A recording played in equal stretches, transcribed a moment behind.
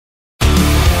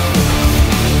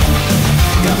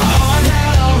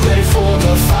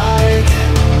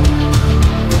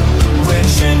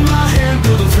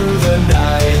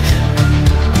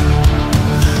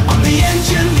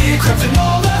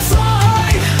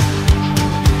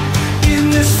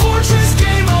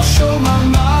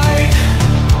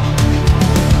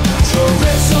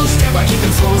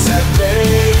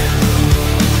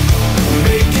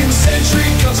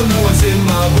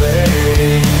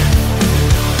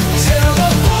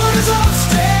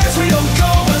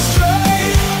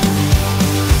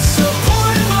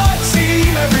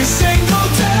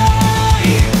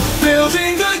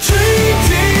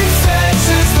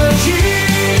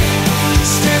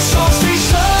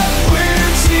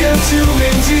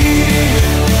succeed.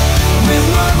 With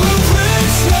my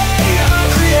blueprints, I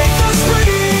create the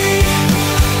speed.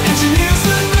 Engineers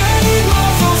the name,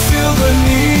 I'll fulfill the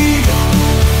need.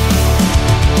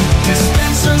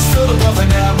 Dispensers filled above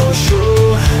an ammo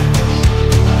show,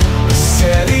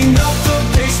 setting up the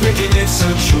pace, making it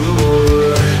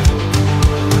secure.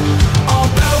 All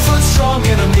battlefield strong,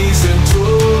 enemies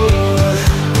endure.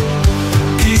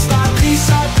 Piece by piece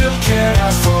I build, can't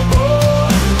ask for more.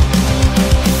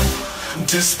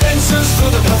 Dispensers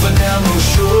filled above an ammo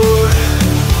show,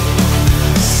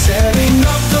 setting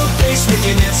up the base,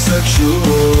 making it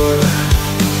secure.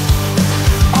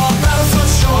 All battlefield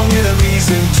strong, enemies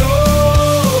endure.